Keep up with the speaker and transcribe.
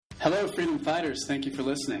Hello, freedom fighters. Thank you for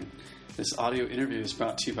listening. This audio interview is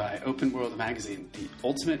brought to you by OpenWorld magazine, the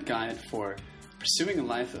ultimate guide for pursuing a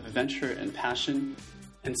life of adventure and passion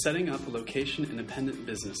and setting up a location-independent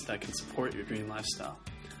business that can support your dream lifestyle.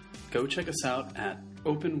 Go check us out at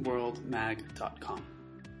openworldmag.com.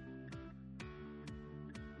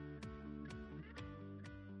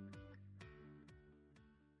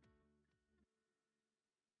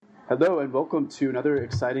 Hello and welcome to another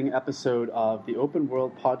exciting episode of the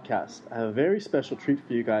OpenWorld podcast. I have a very special treat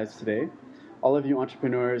for you guys today. All of you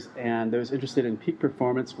entrepreneurs and those interested in peak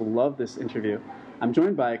performance will love this interview. I'm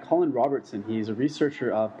joined by Colin Robertson. He's a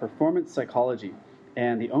researcher of performance psychology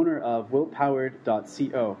and the owner of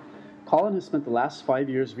Willpower.co. Colin has spent the last 5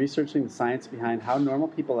 years researching the science behind how normal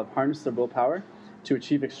people have harnessed their willpower to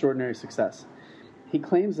achieve extraordinary success. He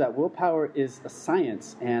claims that willpower is a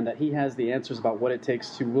science and that he has the answers about what it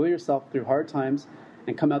takes to will yourself through hard times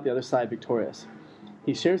and come out the other side victorious.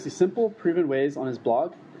 He shares these simple, proven ways on his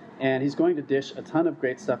blog, and he's going to dish a ton of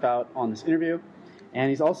great stuff out on this interview. And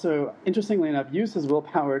he's also, interestingly enough, used his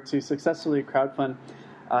willpower to successfully crowdfund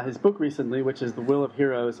his book recently, which is The Will of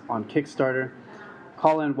Heroes on Kickstarter.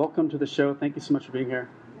 Colin, welcome to the show. Thank you so much for being here.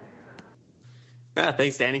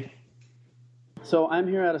 Thanks, Danny. So I'm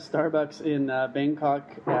here at a Starbucks in Bangkok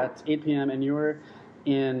at 8 p.m. and you're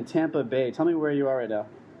in Tampa Bay. Tell me where you are right now.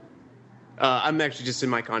 I'm actually just in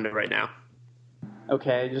my condo right now.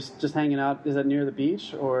 Okay, just hanging out. Is that near the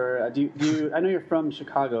beach, or do you? I know you're from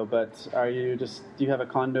Chicago, but do you have a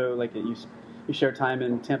condo like that you share time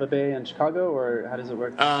in Tampa Bay and Chicago, or how does it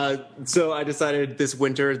work? So I decided this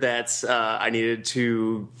winter that I needed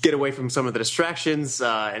to get away from some of the distractions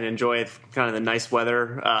and enjoy kind of the nice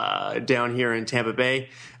weather down here in Tampa Bay.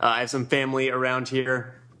 I have some family around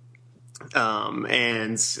here,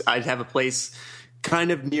 and I have a place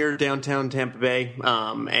kind of near downtown Tampa Bay,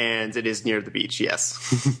 and it is near the beach,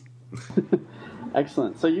 yes.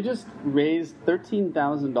 Excellent. So you just raised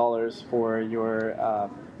 $13,000 for your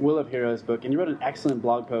Will of Heroes book, and you wrote an excellent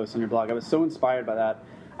blog post on your blog. I was so inspired by that.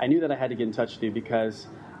 I knew that I had to get in touch with you because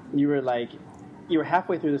you were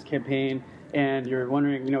halfway through this campaign, and you're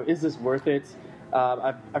wondering, is this worth it?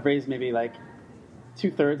 I've raised maybe like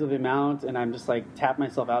 2/3 of the amount, and I'm just like tapped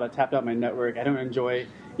myself out. I tapped out my network. I don't enjoy,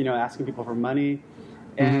 asking people for money,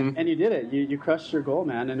 and you did it. You crushed your goal,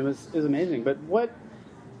 man, and it was amazing. But what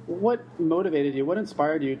motivated you? What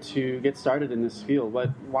inspired you to get started in this field?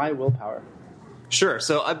 Why willpower? Sure.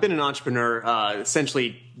 So I've been an entrepreneur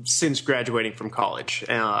essentially since graduating from college.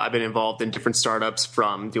 I've been involved in different startups,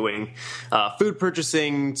 from doing food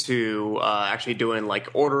purchasing to actually doing like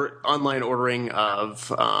online ordering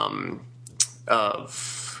of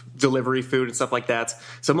delivery food and stuff like that.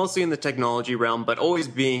 So mostly in the technology realm, but always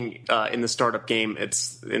being in the startup game,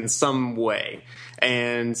 it's in some way.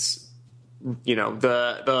 And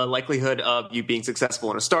the likelihood of you being successful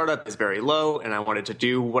in a startup is very low, and I wanted to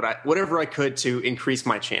do whatever I could to increase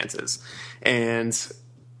my chances. And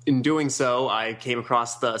in doing so, I came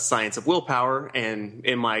across the science of willpower, and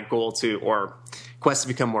in my quest to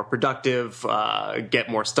become more productive, get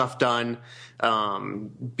more stuff done,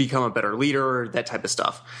 become a better leader, that type of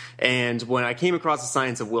stuff. And when I came across the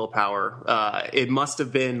science of willpower, it must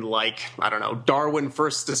have been like, I don't know, Darwin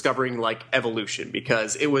first discovering like evolution,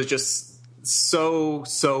 because it was just so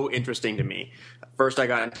interesting to me. First, I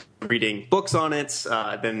got into reading books on it,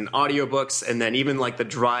 then audiobooks, and then even like the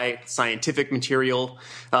dry scientific material.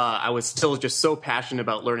 I was still just so passionate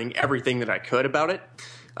about learning everything that I could about it.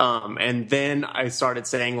 And then I started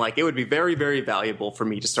saying, like, it would be very, very valuable for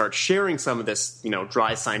me to start sharing some of this,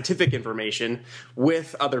 dry scientific information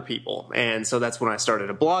with other people. And so that's when I started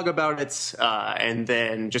a blog about it, and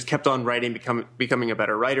then just kept on writing, becoming a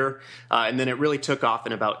better writer. And then it really took off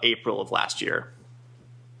in about April of last year.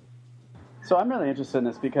 So I'm really interested in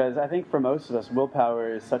this because I think for most of us,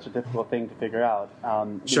 willpower is such a difficult thing to figure out.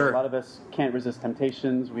 Sure. A lot of us can't resist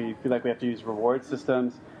temptations. We feel like we have to use reward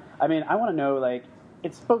systems. I mean, I want to know, like,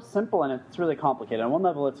 it's both simple and it's really complicated. On one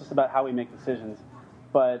level, it's just about how we make decisions.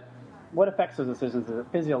 But what affects those decisions? Is it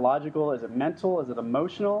physiological? Is it mental? Is it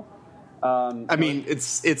emotional? I mean,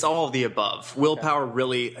 it's all of the above. Willpower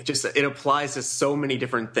really it applies to so many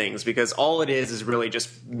different things, because all it is really just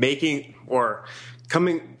getting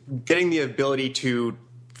the ability to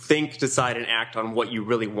think, decide, and act on what you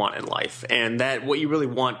really want in life. And that what you really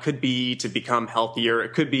want could be to become healthier.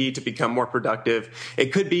 It could be to become more productive.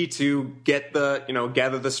 It could be to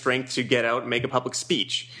gather the strength to get out and make a public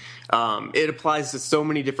speech. It applies to so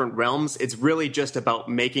many different realms. It's really just about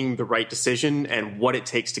making the right decision and what it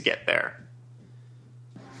takes to get there.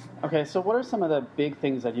 Okay, so what are some of the big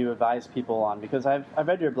things that you advise people on? Because I've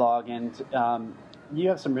read your blog, and you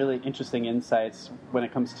have some really interesting insights when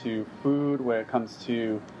it comes to food, where it comes to,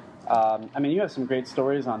 you have some great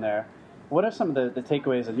stories on there. What are some of the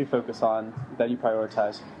takeaways that you focus on, that you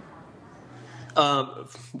prioritize?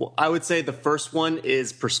 Well, I would say the first one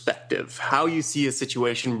is perspective. How you see a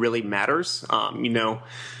situation really matters.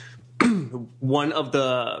 One of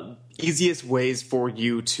the easiest ways for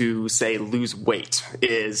you to, say, lose weight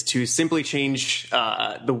is to simply change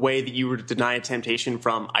the way that you were to deny a temptation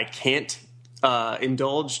from "I can't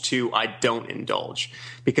indulge" to "I don't indulge."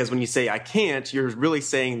 Because when you say "I can't," you're really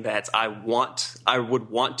saying that I would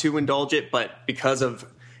want to indulge it, but because of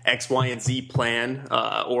X, Y, and Z plan,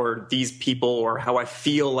 or these people, or how I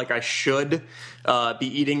feel like I should be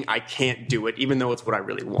eating, I can't do it, even though it's what I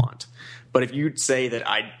really want. But if you say that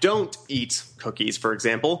I don't eat cookies, for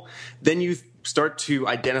example, then you start to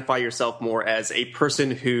identify yourself more as a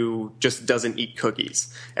person who just doesn't eat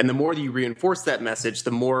cookies. And the more that you reinforce that message,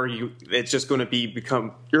 the more it's just going to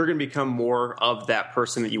you're going to become more of that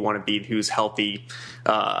person that you want to be, who's healthy,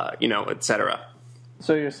 et cetera.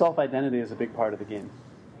 So your self-identity is a big part of the game.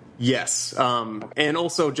 Yes. And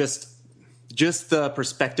also just the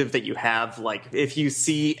perspective that you have. Like, if you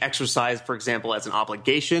see exercise, for example, as an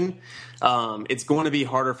obligation, it's going to be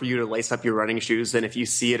harder for you to lace up your running shoes than if you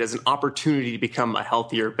see it as an opportunity to become a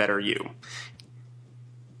healthier, better you.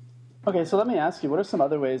 Okay, so let me ask you, what are some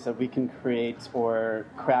other ways that we can create or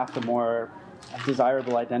craft a more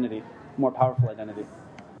desirable identity, more powerful identity?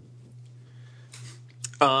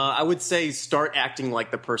 I would say start acting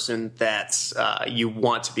like the person that you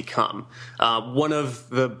want to become. One of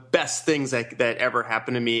the best things that ever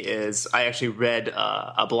happened to me is I actually read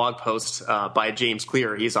a blog post by James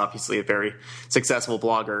Clear. He's obviously a very successful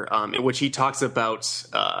blogger, in which he talks about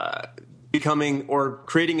becoming or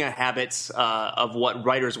creating a habit of what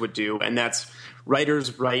writers would do, and that's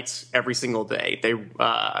writers write every single day.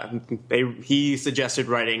 He suggested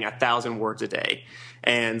writing 1,000 words a day.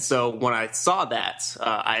 And so when I saw that,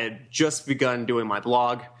 I had just begun doing my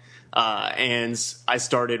blog, and I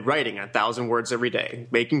started writing 1,000 words every day,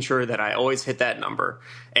 making sure that I always hit that number.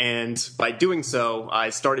 And by doing so, I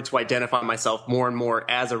started to identify myself more and more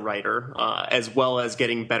as a writer, as well as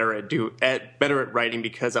getting better at writing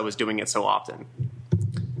because I was doing it so often.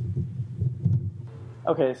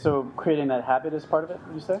 Okay, so creating that habit is part of it,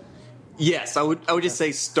 would you say? Yes, I would just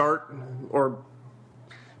say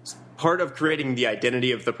part of creating the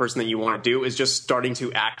identity of the person that you want to do is just starting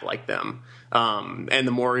to act like them. And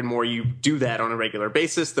the more and more you do that on a regular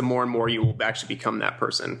basis, the more and more you will actually become that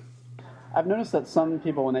person. I've noticed that some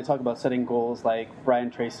people, when they talk about setting goals, like Brian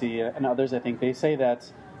Tracy and others, I think, they say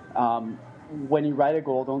that when you write a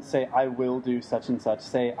goal, don't say, "I will do such and such."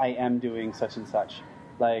 Say, "I am doing such and such."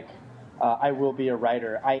 Like, I will be a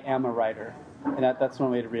writer. I am a writer. And that's one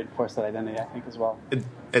way to reinforce that identity, I think, as well.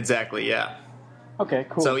 Exactly, yeah. Okay,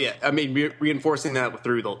 cool. So yeah, I mean, reinforcing that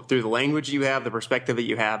through the language you have, the perspective that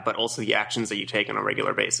you have, but also the actions that you take on a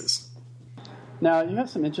regular basis. Now, you have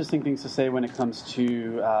some interesting things to say when it comes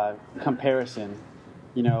to comparison.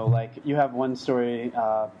 Like you have one story.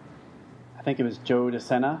 I think it was Joe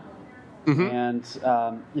DeSena, and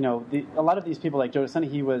a lot of these people, like Joe DeSena,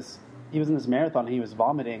 he was in this marathon and he was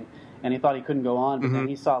vomiting, and he thought he couldn't go on, but then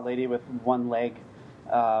he saw a lady with one leg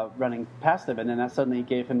running past him, and then that suddenly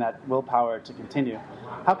gave him that willpower to continue.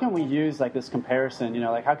 How can we use like this comparison?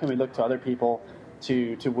 Like how can we look to other people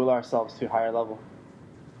to will ourselves to a higher level?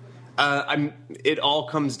 It all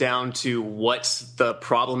comes down to what the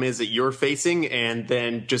problem is that you're facing, and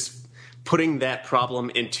then just putting that problem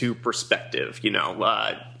into perspective.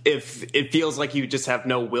 If it feels like you just have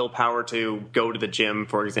no willpower to go to the gym,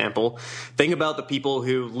 for example, think about the people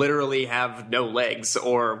who literally have no legs,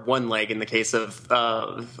 or one leg in the case of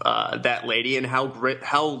that lady, and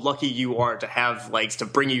how lucky you are to have legs to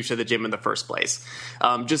bring you to the gym in the first place.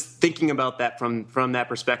 Just thinking about that from that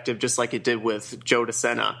perspective, just like it did with Joe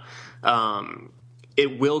DeSena,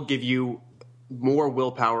 it will give you more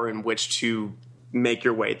willpower in which to make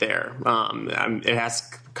your way there. It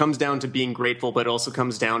comes down to being grateful, but it also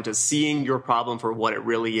comes down to seeing your problem for what it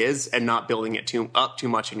really is and not building it up too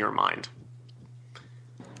much in your mind.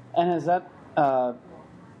 And has that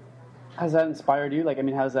inspired you?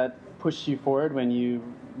 Has that pushed you forward when you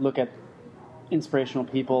look at inspirational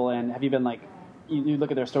people? And have you been like, you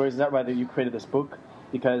look at their stories? Is that why you created this book?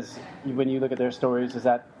 Because when you look at their stories, does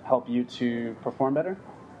that help you to perform better?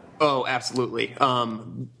 Oh, absolutely.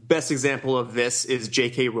 Best example of this is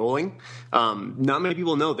J.K. Rowling. Not many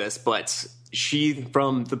people know this, but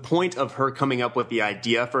from the point of her coming up with the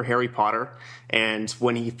idea for Harry Potter, and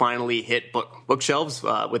when he finally hit bookshelves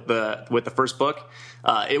with the first book,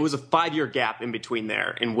 it was a 5-year gap in between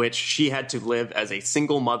there, in which she had to live as a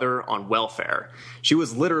single mother on welfare. She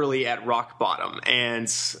was literally at rock bottom, and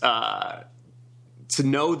to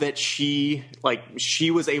know that she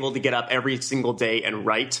was able to get up every single day and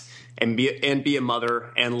write and be a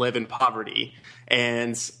mother and live in poverty,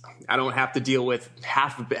 and I don't have to deal with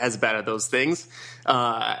half as bad of those things.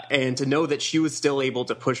 And to know that she was still able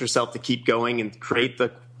to push herself to keep going and create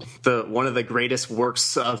the one of the greatest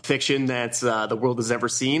works of fiction that the world has ever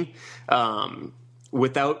seen,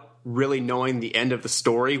 without really knowing the end of the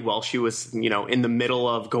story while she was, in the middle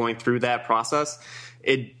of going through that process,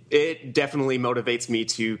 it definitely motivates me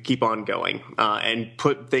to keep on going and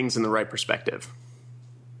put things in the right perspective.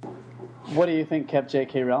 What do you think kept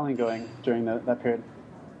J.K. Rowling going during that period?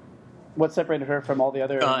 What separated her from all the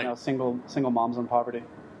other single moms in poverty?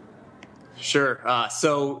 Sure.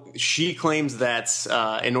 So she claims that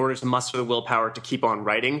in order to muster the willpower to keep on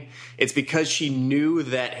writing, it's because she knew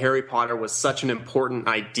that Harry Potter was such an important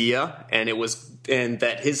idea, and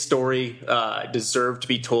that his story deserved to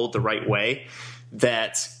be told the right way,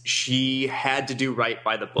 that she had to do right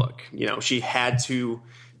by the book. She had to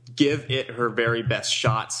give it her very best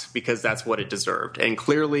shots because that's what it deserved. And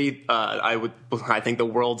clearly, I think the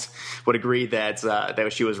world would agree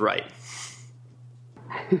that she was right.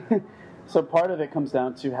 So part of it comes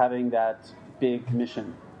down to having that big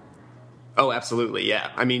mission. Oh, absolutely,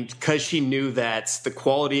 yeah. I mean, because she knew that the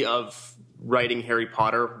quality of writing Harry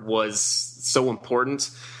Potter was so important,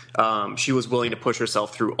 she was willing to push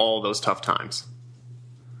herself through all those tough times.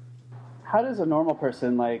 How does a normal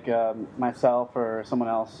person like myself or someone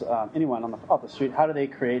else, anyone off the street, how do they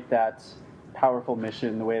create that powerful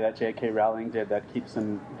mission the way that J.K. Rowling did that keeps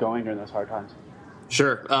them going during those hard times?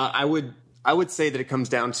 Sure. I would say that it comes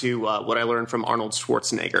down to what I learned from Arnold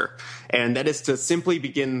Schwarzenegger, and that is to simply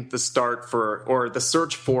begin the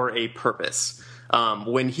search for a purpose.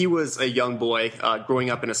 When he was a young boy growing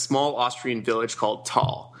up in a small Austrian village called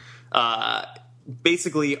Thal,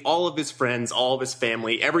 basically all of his friends, all of his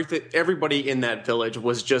family, everybody in that village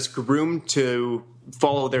was just groomed to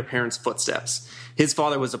follow their parents' footsteps. His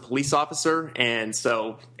father was a police officer, and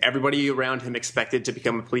so everybody around him expected to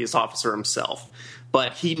become a police officer himself.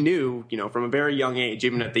 But he knew, from a very young age,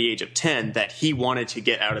 even at the age of 10, that he wanted to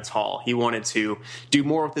get out of Thal. He wanted to do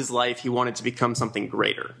more with his life. He wanted to become something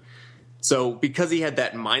greater. So because he had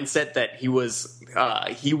that mindset that he was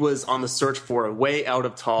on the search for a way out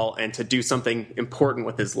of Thal and to do something important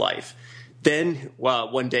with his life. Then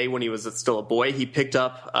one day when he was still a boy, he picked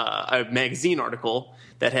up a magazine article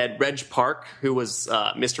that had Reg Park, who was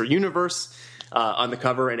Mr. Universe, on the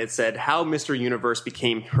cover, and it said how Mr. Universe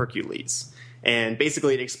became Hercules. And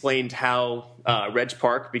basically it explained how Reg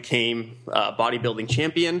Park became a bodybuilding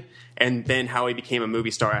champion and then how he became a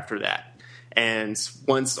movie star after that. And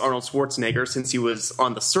once Arnold Schwarzenegger, since he was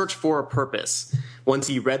on the search for a purpose, once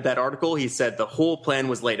he read that article, he said the whole plan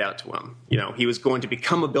was laid out to him. He was going to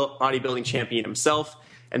become a bodybuilding champion himself,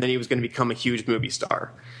 and then he was going to become a huge movie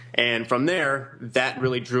star. And from there, that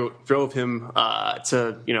really drove him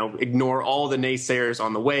to ignore all the naysayers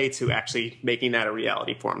on the way to actually making that a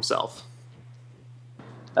reality for himself.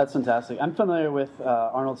 That's fantastic. I'm familiar with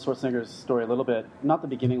Arnold Schwarzenegger's story a little bit. Not the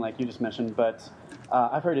beginning like you just mentioned, but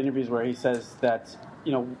I've heard interviews where he says that,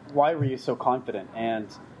 why were you so confident? And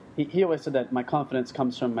he always said that my confidence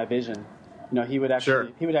comes from my vision. He would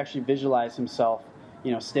actually visualize himself,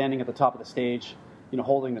 standing at the top of the stage,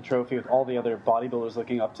 holding the trophy with all the other bodybuilders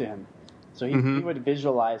looking up to him. So he would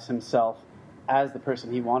visualize himself as the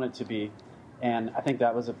person he wanted to be. And I think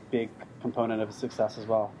that was a big component of his success as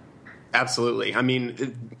well. Absolutely. I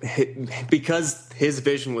mean, because his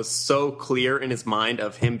vision was so clear in his mind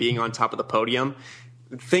of him being on top of the podium,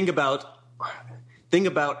 think about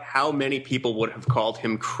how many people would have called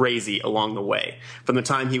him crazy along the way, from the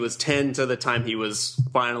time he was 10 to the time he was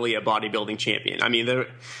finally a bodybuilding champion. I mean,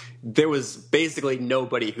 there was basically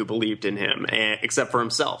nobody who believed in him except for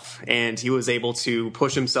himself, and he was able to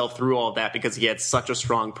push himself through all of that because he had such a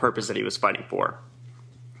strong purpose that he was fighting for.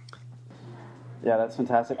 Yeah, that's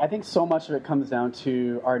fantastic. I think so much of it comes down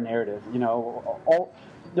to our narrative.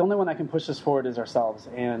 The only one that can push us forward is ourselves.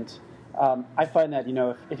 And I find that,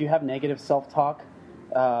 if you have negative self-talk,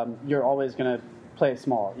 you're always going to play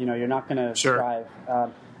small. You're not going to strive.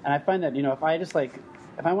 And I find that,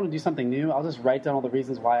 if I want to do something new, I'll just write down all the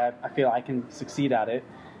reasons why I feel I can succeed at it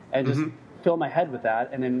and just fill my head with that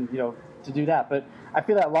and then, to do that. But I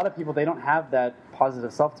feel that a lot of people, they don't have that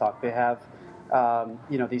positive self-talk. They have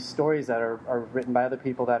these stories that are written by other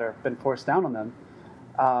people that have been forced down on them.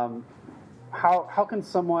 how can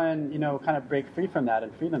someone, kind of break free from that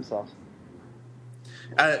and free themselves?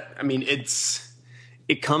 I mean,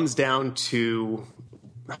 it comes down to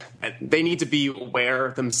they need to be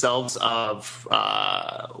aware themselves of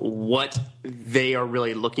what they are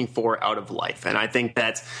really looking for out of life. And I think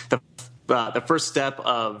that the first step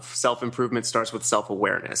of self-improvement starts with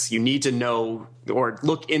self-awareness. You need to know or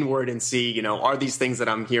look inward and see, are these things that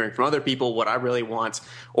I'm hearing from other people what I really want,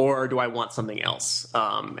 or do I want something else?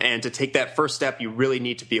 And to take that first step, you really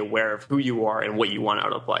need to be aware of who you are and what you want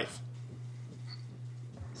out of life.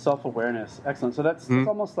 Self-awareness. Excellent. So that's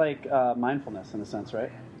almost like mindfulness in a sense,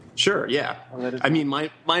 right? Sure, yeah. I mean,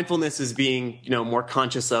 mindfulness is being, more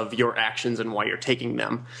conscious of your actions and why you're taking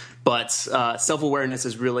them. But self-awareness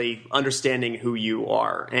is really understanding who you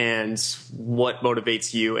are and what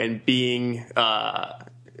motivates you, and being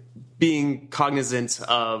cognizant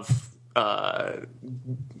of,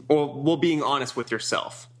 being honest with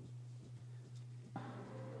yourself.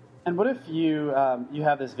 And what if you you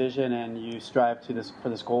have this vision and you strive for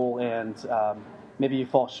this goal, and maybe you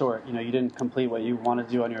fall short? You didn't complete what you want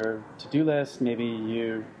to do on your to-do list. Maybe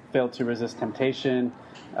you failed to resist temptation,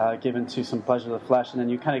 given to some pleasure of the flesh, and then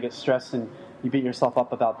you kind of get stressed and you beat yourself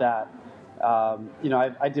up about that.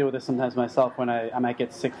 I deal with this sometimes myself when I might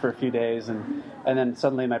get sick for a few days, and then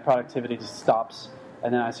suddenly my productivity just stops,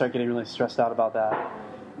 and then I start getting really stressed out about that.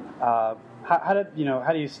 How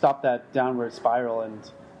do you stop that downward spiral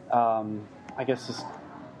and I guess just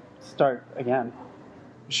start again?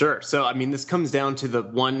 Sure. So, I mean, this comes down to the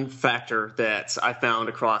one factor that I found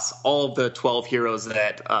across all of the 12 heroes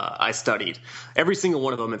that I studied. Every single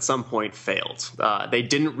one of them at some point failed. They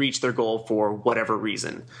didn't reach their goal for whatever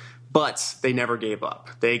reason, but they never gave up.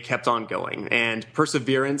 They kept on going. And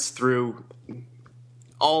perseverance through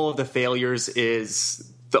all of the failures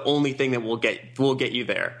is the only thing that will get you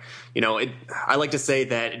there. I like to say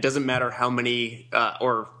that it doesn't matter how many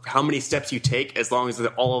steps you take, as long as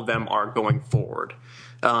all of them are going forward.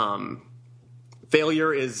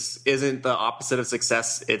 Failure isn't the opposite of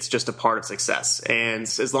success. It's just a part of success. And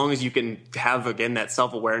as long as you can have, again, that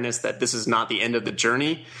self-awareness that this is not the end of the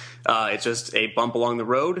journey, it's just a bump along the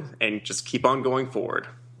road, and just keep on going forward.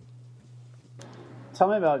 Tell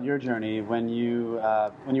me about your journey when you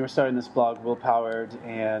were starting this blog, Willpower,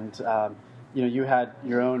 and you had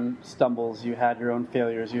your own stumbles, you had your own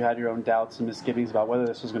failures, you had your own doubts and misgivings about whether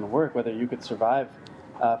this was going to work, whether you could survive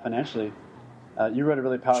financially. You wrote a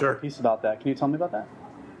really powerful piece about that. Can you tell me about that?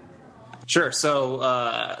 Sure. So,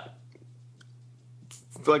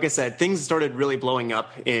 like I said, things started really blowing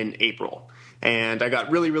up in April. And I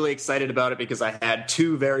got really, really excited about it because I had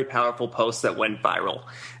two very powerful posts that went viral.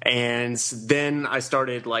 And then I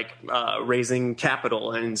started raising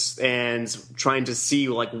capital and trying to see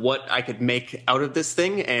what I could make out of this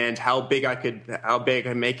thing and how big I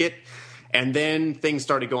could make it. And then things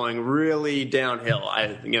started going really downhill.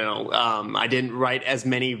 I didn't write as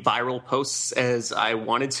many viral posts as I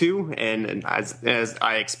wanted to and as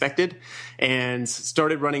I expected, and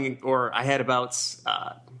started running, or I had about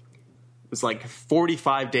it was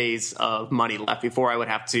 45 days of money left before I would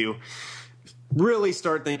have to really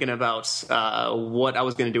start thinking about what I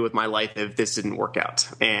was going to do with my life if this didn't work out.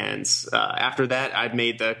 And after that, I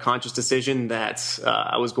made the conscious decision that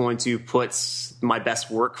I was going to put my best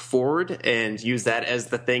work forward and use that as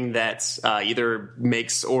the thing that either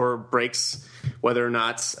makes or breaks whether or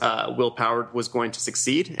not Willpower was going to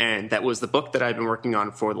succeed. And that was the book that I've been working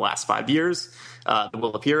on for the last 5 years, The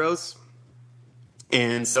Will of Heroes.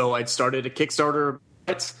 And so I started a Kickstarter.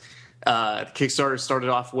 The Kickstarter started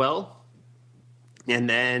off well. And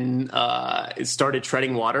then it started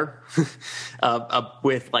treading water.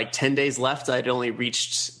 With 10 days left, I'd only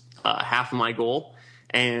reached half of my goal.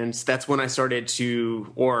 And that's when I started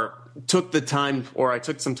I took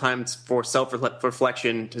some time for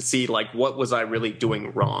self-reflection to see what was I really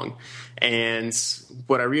doing wrong. And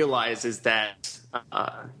what I realized is that,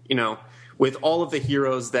 with all of the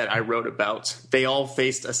heroes that I wrote about, they all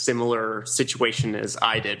faced a similar situation as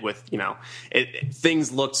I did with,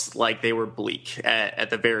 things looked like they were bleak at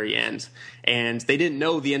the very end. And they didn't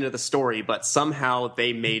know the end of the story, but somehow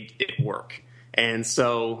they made it work. And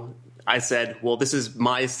so I said, well, this is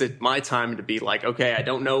my time to be okay, I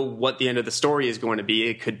don't know what the end of the story is going to be.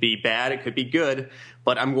 It could be bad, it could be good,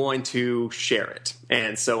 but I'm going to share it.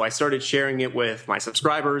 And so I started sharing it with my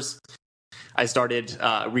subscribers. I started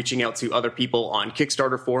reaching out to other people on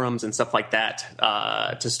Kickstarter forums and stuff like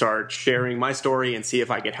that to start sharing my story and see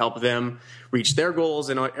if I could help them reach their goals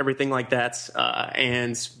and everything like that.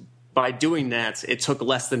 And by doing that, it took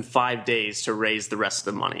less than 5 days to raise the rest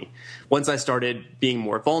of the money. Once I started being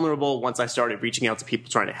more vulnerable, once I started reaching out to people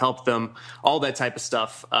trying to help them, all that type of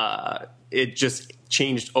stuff, it just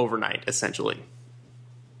changed overnight, essentially.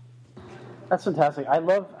 That's fantastic. I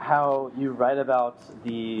love how you write about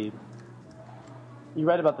the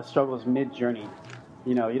struggles mid-journey.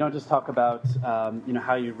 You don't just talk about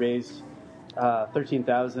how you raised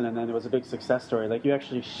 $13,000 and then it was a big success story. Like, you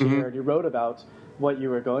actually shared, you wrote about what you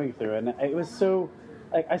were going through, and it was so.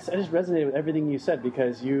 I just resonated with everything you said,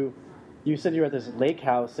 because you said you were at this lake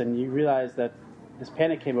house and you realized that this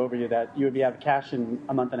panic came over you, that you would be out of cash in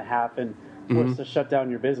a month and a half and forced to shut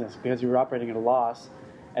down your business because you were operating at a loss.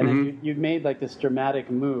 And then you made like this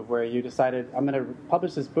dramatic move where you decided, I'm going to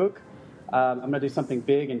publish this book. I'm going to do something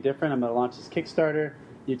big and different. I'm going to launch this Kickstarter.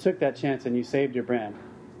 You took that chance and you saved your brand.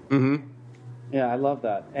 Mm-hmm. Yeah, I love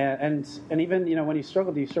that. And even, when you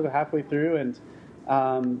struggled halfway through. And,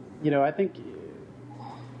 I think,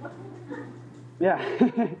 yeah,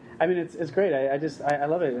 I mean, it's great. I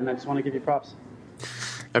love it. And I just want to give you props.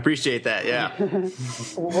 I appreciate that. Yeah.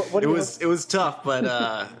 It was tough,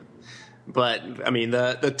 but I mean,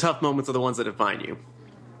 the tough moments are the ones that define you.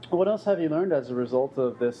 What else have you learned as a result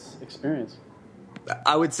of this experience?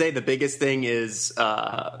 I would say the biggest thing is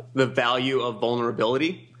the value of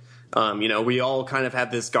vulnerability. We all kind of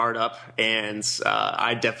have this guard up, and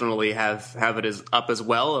I definitely have it up as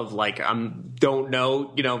well. Of like, don't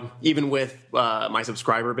know, even with my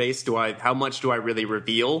subscriber base, how much do I really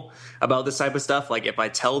reveal about this type of stuff? Like, if I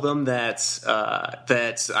tell them that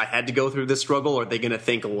I had to go through this struggle, are they going to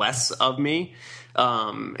think less of me?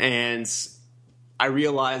 And I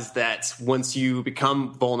realized that once you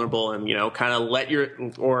become vulnerable and, kind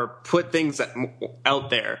of put things out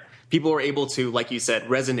there, people are able to, like you said,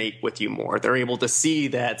 resonate with you more. They're able to see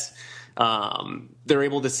that, they're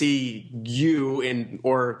able to see you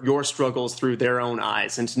or your struggles through their own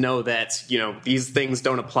eyes, and to know that, these things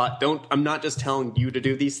don't apply. I'm not just telling you to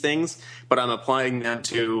do these things, but I'm applying them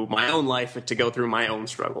to my own life to go through my own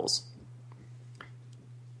struggles.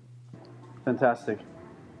 Fantastic.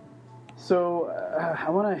 So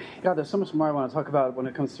there's so much more I want to talk about when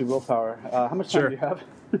it comes to willpower. How much time do you have?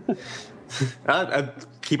 I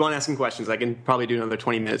keep on asking questions. I can probably do another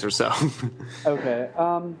 20 minutes or so. Okay.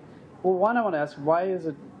 Well, one, I want to ask,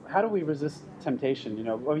 how do we resist temptation?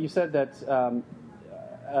 You said that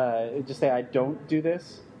just say, I don't do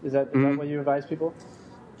this. Is that what you advise people?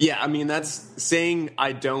 Yeah, I mean, that's saying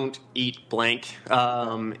I don't eat blank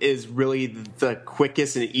is really the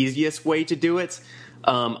quickest and easiest way to do it.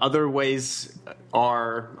 Other ways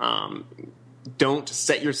are don't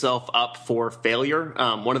set yourself up for failure.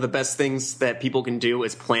 One of the best things that people can do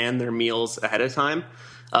is plan their meals ahead of time.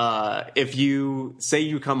 If you say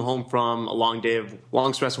you come home from a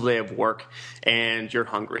long stressful day of work and you're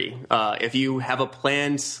hungry, if you have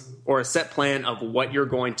a set plan of what you're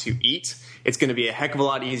going to eat, it's going to be a heck of a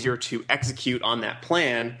lot easier to execute on that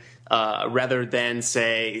plan rather than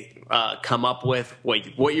come up with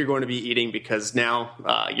what you're going to be eating, because now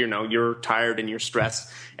you're tired and you're stressed,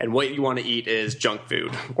 and what you want to eat is junk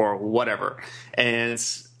food or whatever. And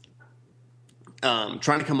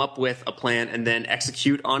trying to come up with a plan and then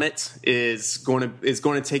execute on it is going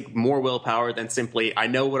to take more willpower than simply, I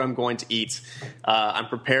know what I'm going to eat. I'm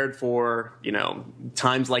prepared for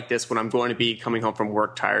times like this when I'm going to be coming home from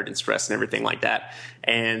work tired and stressed and everything like that,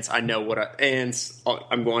 and I know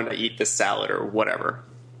I'm going to eat this salad or whatever.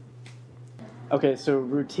 Okay, so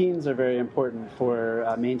routines are very important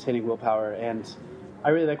for maintaining willpower, and I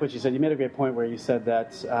really like what you said. You made a great point where you said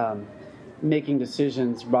that making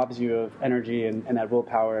decisions robs you of energy and that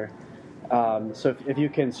willpower. So if you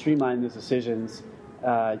can streamline those decisions,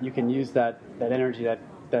 you can use that energy,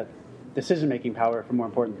 that decision-making power for more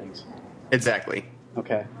important things. Exactly.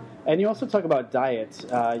 Okay. And you also talk about diet.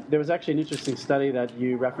 There was actually an interesting study that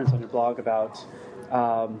you referenced on your blog about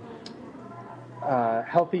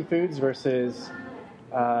healthy foods versus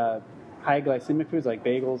high glycemic foods like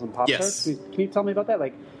bagels and Pop-Tarts. Yes. Can you tell me about that?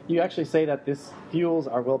 Like, you actually say that this fuels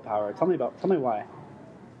our willpower. Tell me why.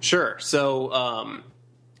 Sure. So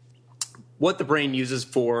what the brain uses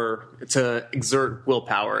to exert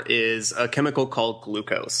willpower is a chemical called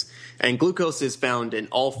glucose. And glucose is found in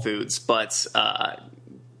all foods, but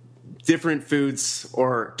different foods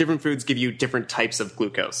give you different types of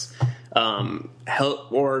glucose.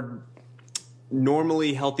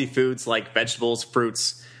 Normally healthy foods like vegetables,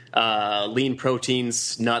 fruits, lean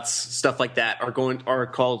proteins, nuts, stuff like that are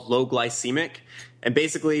called low glycemic. And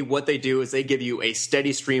basically what they do is they give you a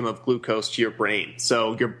steady stream of glucose to your brain.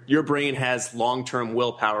 So your brain has long-term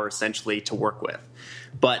willpower essentially to work with.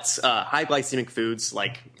 But high glycemic foods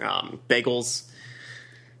like bagels,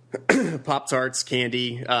 Pop-Tarts,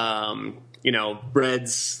 candy,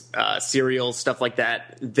 breads, cereals, stuff like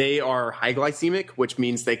that, they are high glycemic, which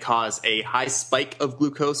means they cause a high spike of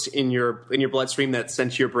glucose in your bloodstream that's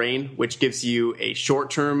sent to your brain, which gives you a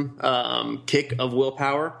short-term kick of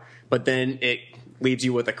willpower, but then it leaves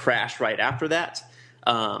you with a crash right after that,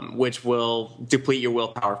 which will deplete your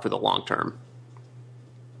willpower for the long term.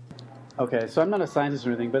 Okay, so I'm not a scientist or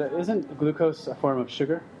anything, but isn't glucose a form of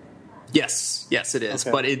sugar? Yes, it is.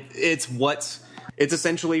 Okay. But it's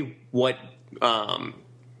essentially what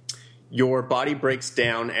your body breaks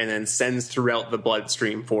down and then sends throughout the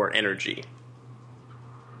bloodstream for energy.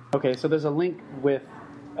 Okay, so there's a link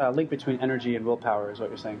between energy and willpower, is what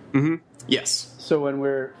you're saying. Mm-hmm. Yes. So when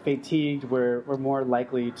we're fatigued, we're more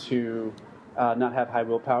likely to not have high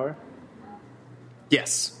willpower.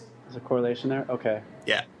 Yes. There's a correlation there. Okay.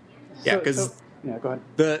 Yeah. Yeah, because go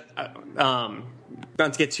ahead.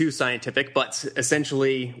 Not to get too scientific, but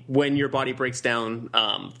essentially when your body breaks down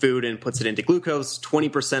food and puts it into glucose,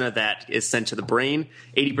 20% of that is sent to the brain,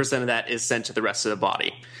 80% of that is sent to the rest of the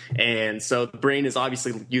body. And so the brain is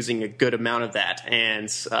obviously using a good amount of that. And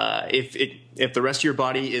if the rest of your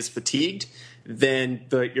body is fatigued, then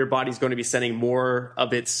your body's going to be sending more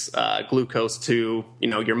of its glucose to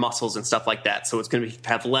your muscles and stuff like that. So it's going to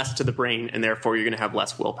have less to the brain, and therefore you're going to have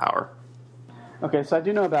less willpower. Okay, so I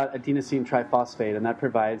do know about adenosine triphosphate, and that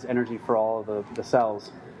provides energy for all of the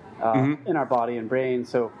cells in our body and brain.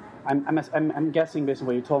 So I'm guessing, based on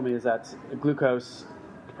what you told me, is that glucose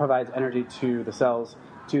provides energy to the cells,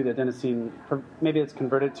 to the adenosine. Maybe it's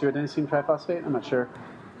converted to adenosine triphosphate. I'm not sure.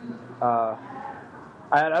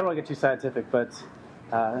 I don't want to get too scientific, but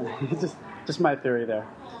just my theory there.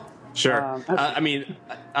 Sure.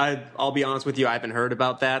 I'll be honest with you. I haven't heard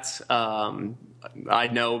about that. I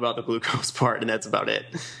know about the glucose part, and that's about it.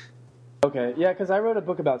 Okay. Yeah, because I wrote a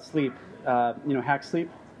book about sleep, hack sleep.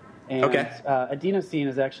 And adenosine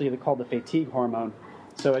is actually called the fatigue hormone.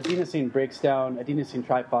 So adenosine breaks down adenosine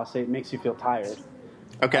triphosphate, makes you feel tired.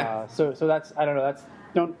 Okay. So that's, I don't know,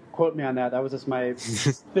 don't quote me on that. That was just my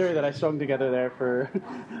theory that I strung together there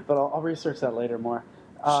but I'll research that later more.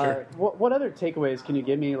 Sure. What other takeaways can you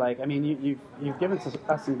give me? You've given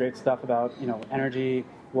us some great stuff about, energy,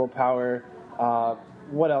 willpower.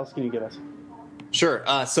 What else can you give us? Sure.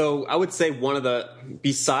 So I would say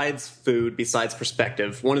besides food, besides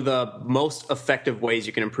perspective, one of the most effective ways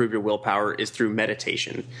you can improve your willpower is through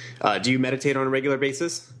meditation. Do you meditate on a regular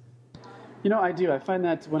basis? I do. I find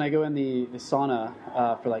that when I go in the sauna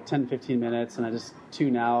for like 10, 15 minutes and I just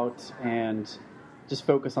tune out and just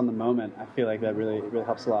focus on the moment, I feel like that really, really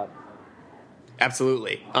helps a lot.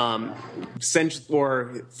 Absolutely. Or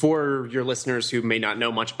for your listeners who may not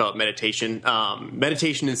know much about meditation,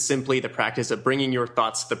 meditation is simply the practice of bringing your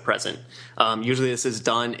thoughts to the present. Usually this is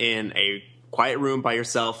done in a quiet room by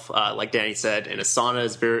yourself, like Danny said, and a sauna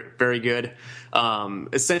is very, very good.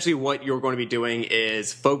 Essentially what you're going to be doing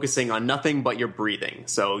is focusing on nothing but your breathing.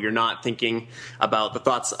 So you're not thinking about the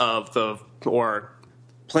thoughts or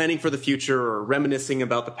planning for the future or reminiscing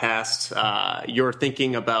about the past. You're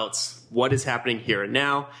thinking about what is happening here and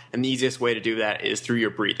now, and the easiest way to do that is through your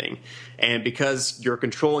breathing. And because you're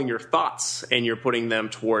controlling your thoughts and you're putting them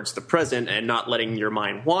towards the present and not letting your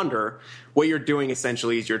mind wander, what you're doing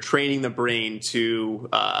essentially is you're training the brain to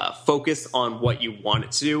focus on what you want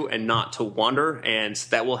it to do and not to wander, and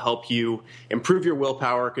that will help you improve your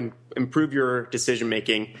willpower, improve your decision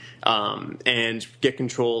making, and get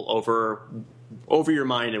control over your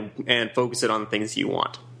mind and focus it on the things you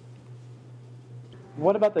want.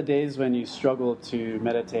 What about the days when you struggle to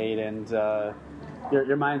meditate and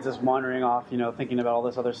your mind's just wandering off, thinking about all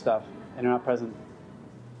this other stuff, and you're not present?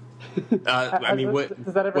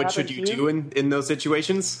 What should you do in those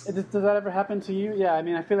situations? Does that ever happen to you? Yeah,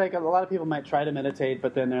 I feel like a lot of people might try to meditate,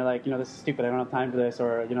 but then they're like, this is stupid, I don't have time for this,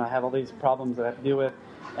 or, I have all these problems that I have to deal with,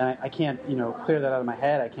 and I can't, clear that out of my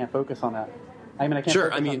head, I can't focus on that. I can't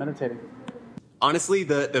focus on meditating. Honestly,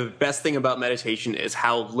 the best thing about meditation is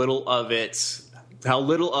how little of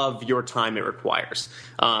your time it requires.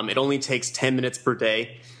 It only takes 10 minutes per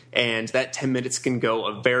day, and that 10 minutes can go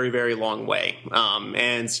a very, very long way.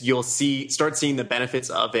 And you'll start seeing the benefits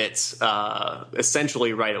of it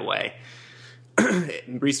essentially right away.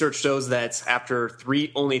 Research shows that after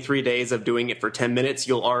only 3 days of doing it for 10 minutes,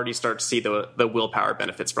 you'll already start to see the willpower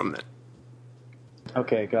benefits from it.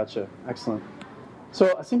 Okay, gotcha. Excellent. So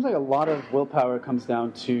it seems like a lot of willpower comes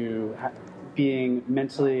down to being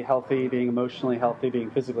mentally healthy, being emotionally healthy, being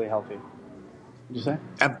physically healthy. Would you say?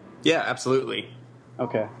 Yeah, absolutely.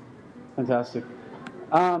 Okay, fantastic.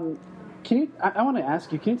 I want to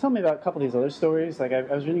ask you, can you tell me about a couple of these other stories? Like I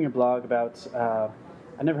was reading your blog about, I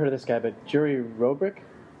never heard of this guy, but Jerry Robrick.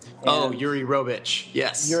 Oh, And Yuri Robich.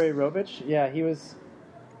 Yes. Yuri Robich, yeah, he was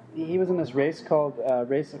in this race called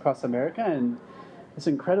Race Across America, and this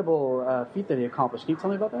incredible feat that he accomplished. Can you tell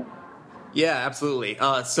me about that? Yeah, absolutely.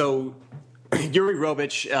 So Yuri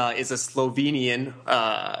Robich is a Slovenian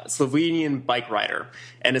bike rider,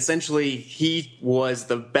 and essentially he was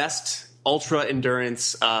the best ultra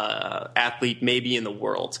endurance athlete maybe in the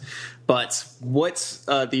world. But what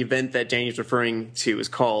the event that Danny's referring to is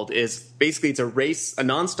called is basically it's a race, a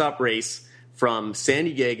nonstop race from San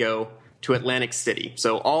Diego to Atlantic City,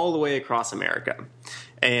 so all the way across America.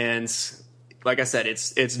 And like I said,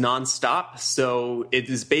 it's nonstop, so it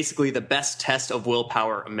is basically the best test of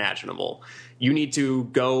willpower imaginable. You need to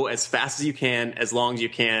go as fast as you can, as long as you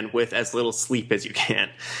can, with as little sleep as you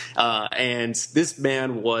can. And this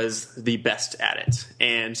man was the best at it.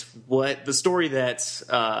 And what the story that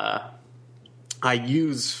I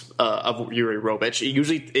use of Yuri Robich, it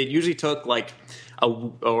usually took like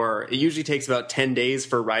it usually takes about 10 days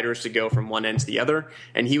for riders to go from one end to the other,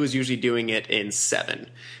 and he was usually doing it in 7.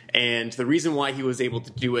 And the reason why he was able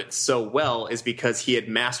to do it so well is because he had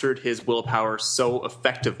mastered his willpower so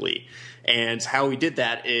effectively. And how he did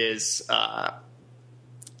that is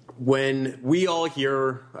when we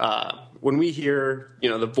hear,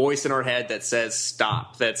 the voice in our head that says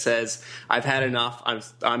stop, that says I've had enough,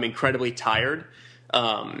 I'm incredibly tired.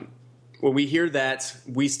 When we hear that,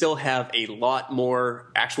 we still have a lot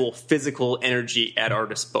more actual physical energy at our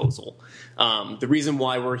disposal. The reason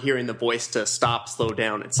why we're hearing the voice to stop, slow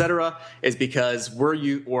down, etc., is because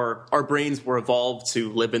our brains were evolved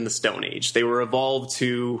to live in the Stone Age. They were evolved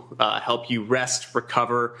to help you rest,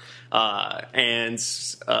 recover, and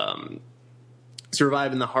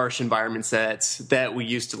survive in the harsh environments that we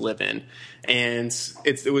used to live in. And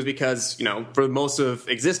it was because, for most of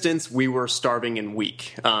existence, we were starving and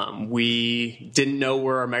weak. We didn't know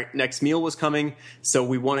where our next meal was coming, so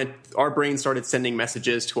our brain started sending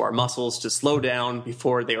messages to our muscles to slow down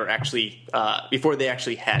before they actually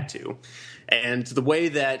had to. And the way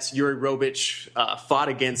that Yuri Robich fought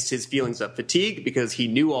against his feelings of fatigue, because he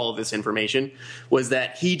knew all of this information, was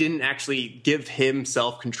that he didn't actually give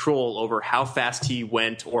himself control over how fast he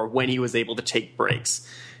went or when he was able to take breaks.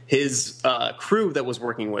 His crew that was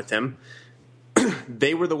working with him,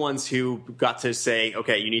 they were the ones who got to say,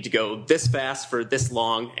 okay, you need to go this fast for this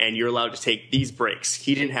long, and you're allowed to take these breaks.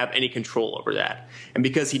 He didn't have any control over that. And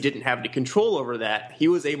because he didn't have any control over that, he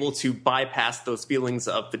was able to bypass those feelings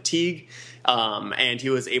of fatigue, and he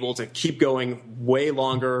was able to keep going way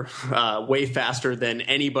longer, way faster than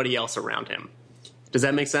anybody else around him. Does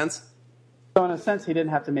that make sense? So in a sense, he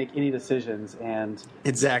didn't have to make any decisions, and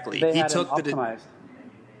exactly. They had him optimized.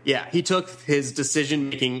 Yeah, he took his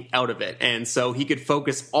decision-making out of it, and so he could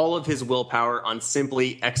focus all of his willpower on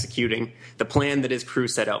simply executing the plan that his crew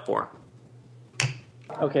set out for.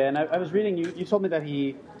 Okay, and I was reading, you told me that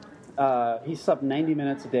he slept 90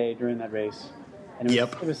 minutes a day during that race, and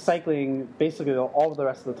it was cycling basically all the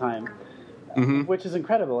rest of the time, which is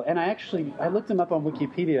incredible. And I looked him up on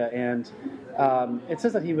Wikipedia, and it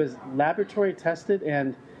says that he was laboratory tested,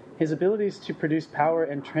 and his abilities to produce power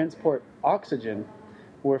and transport oxygen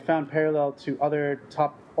were found parallel to other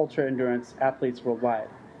top ultra-endurance athletes worldwide.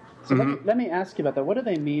 So let me ask you about that. What do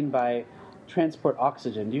they mean by transport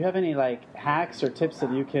oxygen? Do you have any hacks or tips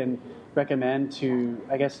that you can recommend to,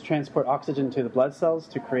 transport oxygen to the blood cells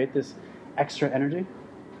to create this extra energy?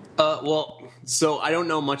 So I don't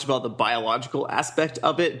know much about the biological aspect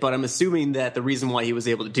of it, but I'm assuming that the reason why he was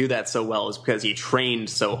able to do that so well is because he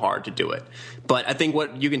trained so hard to do it. But I think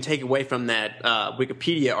what you can take away from that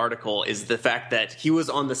Wikipedia article is the fact that he was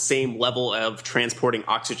on the same level of transporting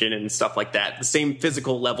oxygen and stuff like that, the same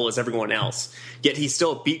physical level as everyone else. Yet he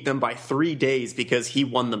still beat them by 3 days because he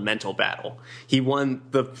won the mental battle. He won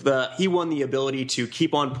the ability to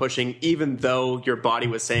keep on pushing, even though your body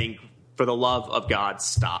was saying, for the love of God,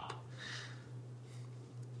 stop.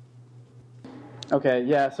 Okay,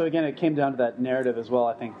 yeah. So again, it came down to that narrative as well,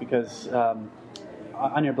 I think, because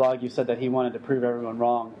on your blog you said that he wanted to prove everyone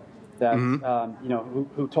wrong, that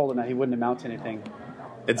who told him that he wouldn't amount to anything.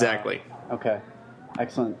 Exactly. Okay,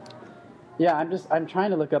 excellent. Yeah, I'm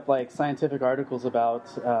trying to look up scientific articles about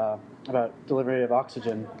delivery of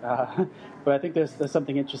oxygen, but I think there's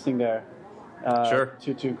something interesting there. Sure.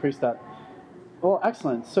 To increase that. Well,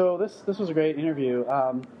 excellent. So this was a great interview.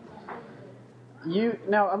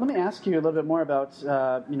 Now let me ask you a little bit more about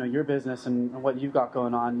your business and what you've got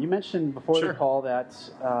going on. You mentioned before the call that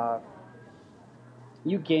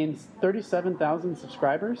you gained 37,000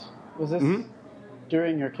 subscribers. Was this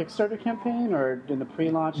during your Kickstarter campaign or in the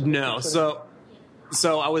pre-launch? No. So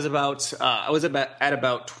So I was at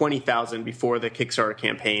about 20,000 before the Kickstarter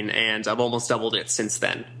campaign, and I've almost doubled it since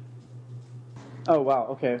then. Oh wow,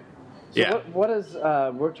 okay. So Yeah. what has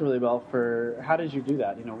worked really well for? How did you do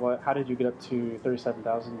that? How did you get up to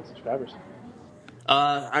 37,000 subscribers?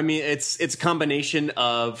 I mean, it's a combination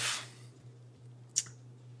of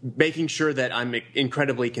making sure that I'm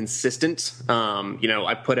incredibly consistent.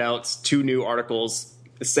 I put out 2 new articles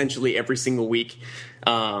essentially every single week.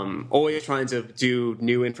 Always trying to do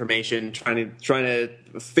new information, trying to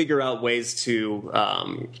figure out ways to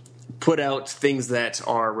put out things that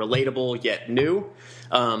are relatable yet new,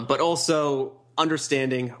 but also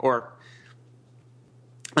understanding what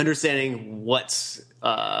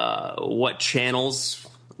channels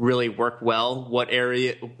really work well,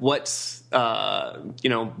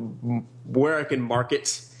 where I can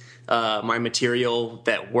market my material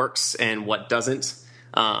that works and what doesn't.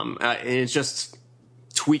 And it's just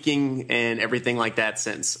tweaking and everything like that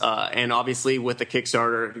since. And obviously with the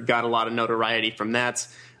Kickstarter, got a lot of notoriety from that.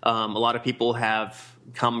 A lot of people have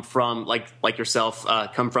come from, like yourself,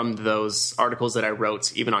 come from those articles that I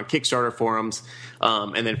wrote, even on Kickstarter forums,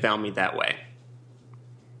 and then found me that way.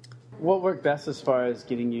 What worked best as far as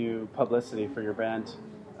getting you publicity for your brand?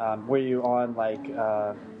 Were you on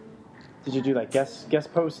did you do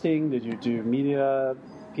guest posting? Did you do media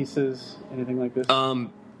pieces? Anything like this?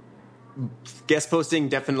 Guest posting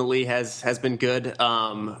definitely has been good.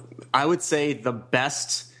 I would say the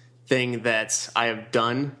best thing that I have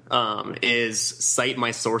done is cite my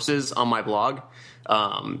sources on my blog.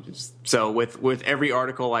 So with every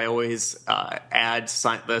article, I always add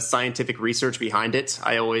the scientific research behind it.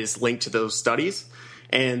 I always link to those studies.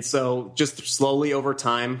 And so just slowly over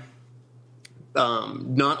time,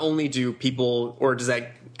 not only do people, or does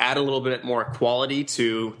that add a little bit more quality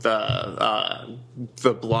to the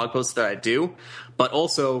blog posts that I do, but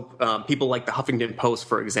also people like the Huffington Post,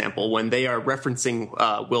 for example, when they are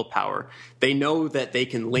referencing Willpower, they know that they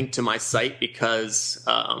can link to my site because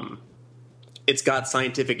it's got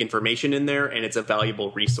scientific information in there and it's a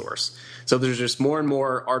valuable resource. So there's just more and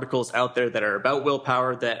more articles out there that are about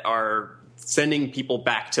Willpower that are sending people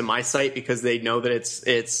back to my site because they know that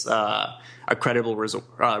it's a credible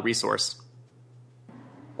resource.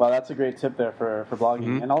 Well, that's a great tip there for blogging.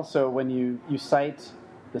 Mm-hmm. And also, when you cite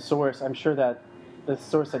the source, I'm sure that the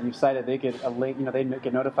source that you cited, they get a link. They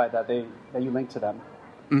get notified that you link to them,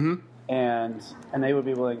 mm-hmm. and they would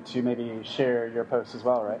be willing to maybe share your post as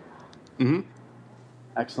well, right? Mm-hmm.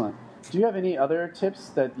 Excellent. Do you have any other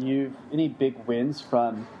tips any big wins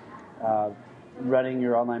from running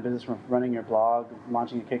your online business, from running your blog,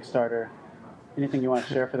 launching a Kickstarter? Anything you want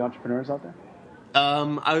to share for the entrepreneurs out there?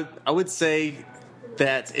 I would say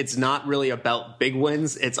that it's not really about big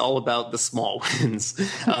wins. It's all about the small wins.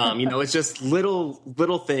 It's just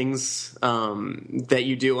little things that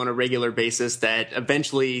you do on a regular basis that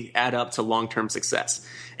eventually add up to long-term success.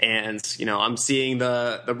 And, I'm seeing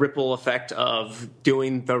the ripple effect of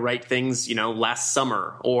doing the right things, last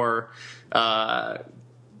summer, or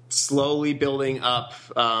slowly building up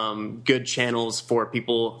good channels for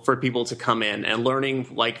people to come in and learning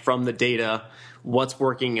from the data what's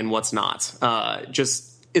working and what's not.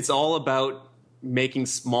 It's all about making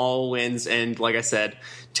small wins and, like I said,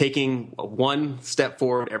 taking one step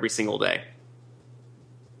forward every single day.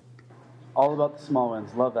 All about the small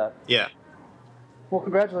wins. Love that. Yeah. Well,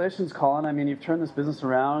 congratulations, Colin. I mean, you've turned this business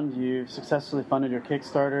around. You've successfully funded your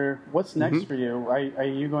Kickstarter. What's next Mm-hmm. for you? Are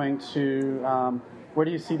you going to where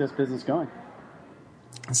do you see this business going?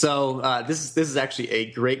 So this is actually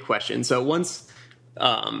a great question. So once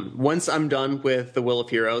I'm done with the Will of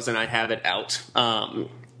Heroes and I have it out,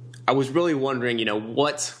 I was really wondering,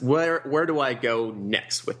 where do I go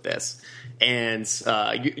next with this? And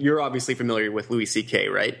you're obviously familiar with Louis C.K.,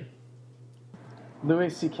 right?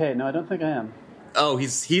 Louis C.K. No, I don't think I am. Oh,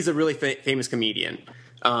 he's a really famous comedian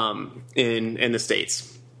in the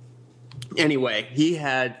States. Anyway,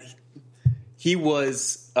 he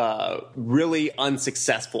was really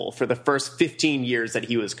unsuccessful for the first 15 years that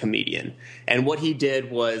he was a comedian. And what he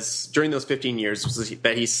did was, during those 15 years, was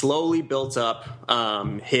that he slowly built up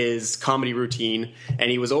his comedy routine,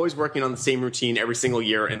 and he was always working on the same routine every single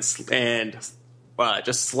year and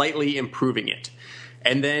just slightly improving it.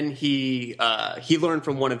 And then he learned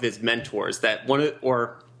from one of his mentors that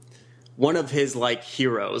one of his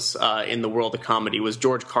heroes in the world of comedy was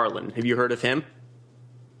George Carlin. Have you heard of him?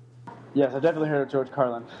 Yes, I've definitely heard of George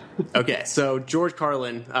Carlin. Okay, so George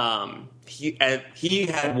Carlin, he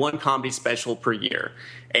had one comedy special per year,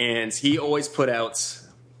 and he always put out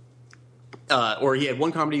or he had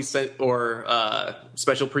one comedy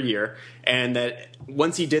special per year, and that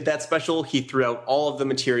once he did that special, he threw out all of the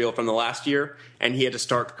material from the last year, and he had to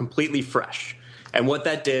start completely fresh. And what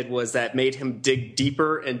that did was that made him dig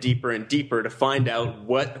deeper and deeper and deeper to find out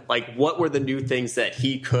what were the new things that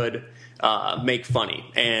he could make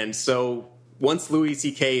funny. And so once Louis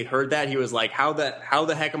C.K. heard that, he was like, how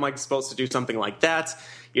the heck am I supposed to do something like that?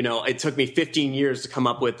 It took me 15 years to come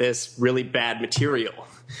up with this really bad material.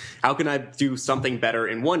 How can I do something better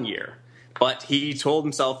in 1 year? But he told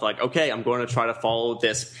himself, like, okay, I'm going to try to follow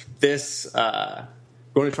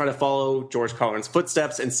going to try to follow George Carlin's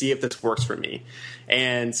footsteps and see if this works for me.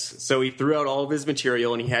 And so he threw out all of his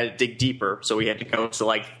material and he had to dig deeper. So he had to go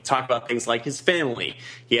to talk about things like his family.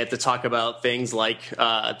 He had to talk about things like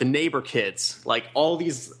the neighbor kids, like all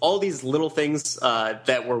these little things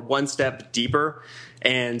that were one step deeper.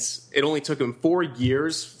 And it only took him 4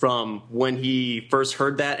 years from when he first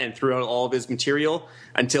heard that and threw out all of his material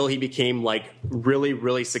until he became really,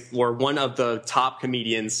 really sick, or one of the top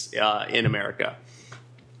comedians in America.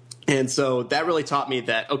 And so that really taught me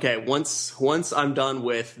that, okay, once I'm done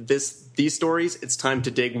with these stories, it's time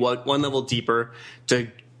to dig one level deeper to,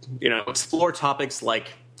 explore topics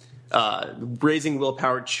like raising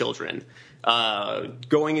willpowered children,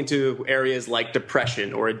 going into areas like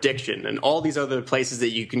depression or addiction, and all these other places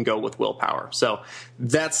that you can go with willpower. So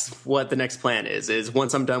that's what the next plan is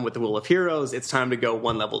once I'm done with the Wheel of Heroes, it's time to go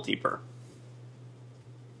one level deeper.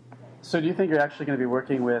 So do you think you're actually going to be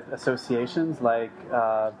working with associations like,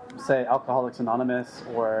 say, Alcoholics Anonymous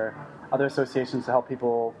or other associations to help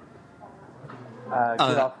people get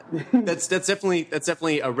off? That's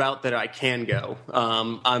definitely a route that I can go.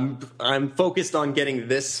 I'm focused on getting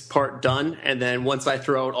this part done, and then once I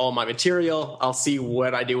throw out all my material, I'll see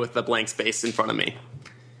what I do with the blank space in front of me.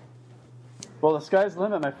 Well, the sky's the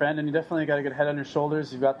limit, my friend, and you definitely got a good head on your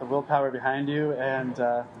shoulders. You've got the willpower behind you, and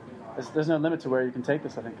there's no limit to where you can take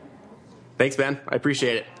this, I think. Thanks, man. I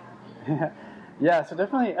appreciate it. Yeah, so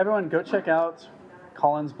definitely everyone go check out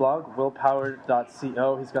Colin's blog,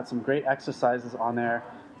 willpower.co. He's got some great exercises on there,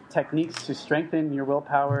 techniques to strengthen your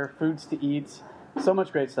willpower, foods to eat, so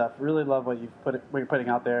much great stuff. Really love what you're putting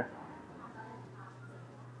out there.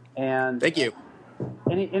 And thank you.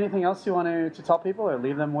 Anything else you want to tell people or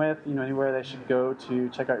leave them with, anywhere they should go to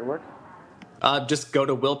check out your work? Just go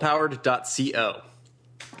to willpower.co.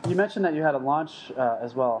 You mentioned that you had a launch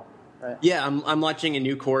as well. Right. Yeah, I'm launching a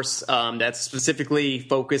new course that's specifically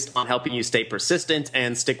focused on helping you stay persistent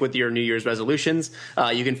and stick with your New Year's resolutions.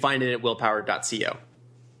 You can find it at willpower.co.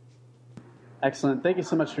 Excellent. Thank you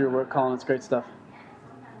so much for your work, Colin. It's great stuff.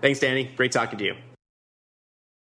 Thanks, Danny. Great talking to you.